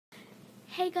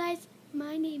Hey guys,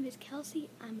 my name is Kelcie.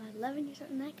 I'm 11 years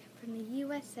old and I come from the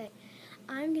USA.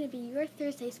 I'm going to be your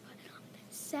Thursday spot on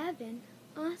 7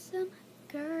 awesome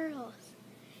girls.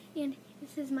 And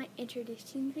this is my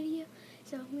introduction video,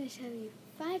 so I'm going to show you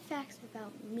 5 facts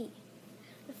about me.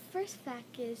 The first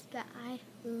fact is that I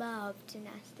love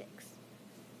gymnastics.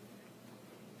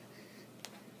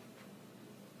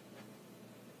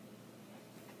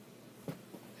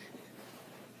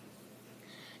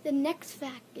 The next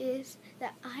fact is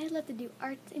that I love to do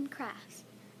arts and crafts.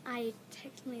 I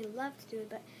technically love to do it,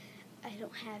 but I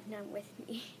don't have none with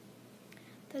me.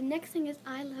 The next thing is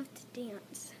I love to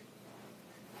dance.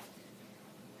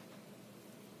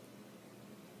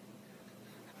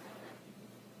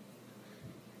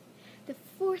 The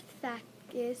fourth fact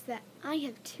is that I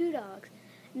have 2 dogs,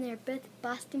 and they're both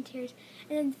Boston Terriers.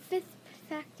 And then the fifth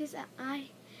fact is that I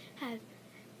have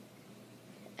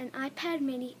an iPad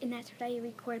mini, and that's what I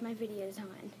record my videos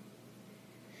on.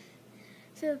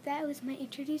 So that was my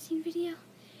introducing video,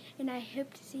 and I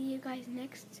hope to see you guys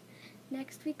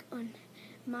next week on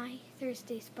my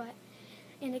Thursday spot,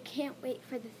 and I can't wait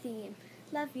for the theme.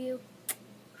 Love you.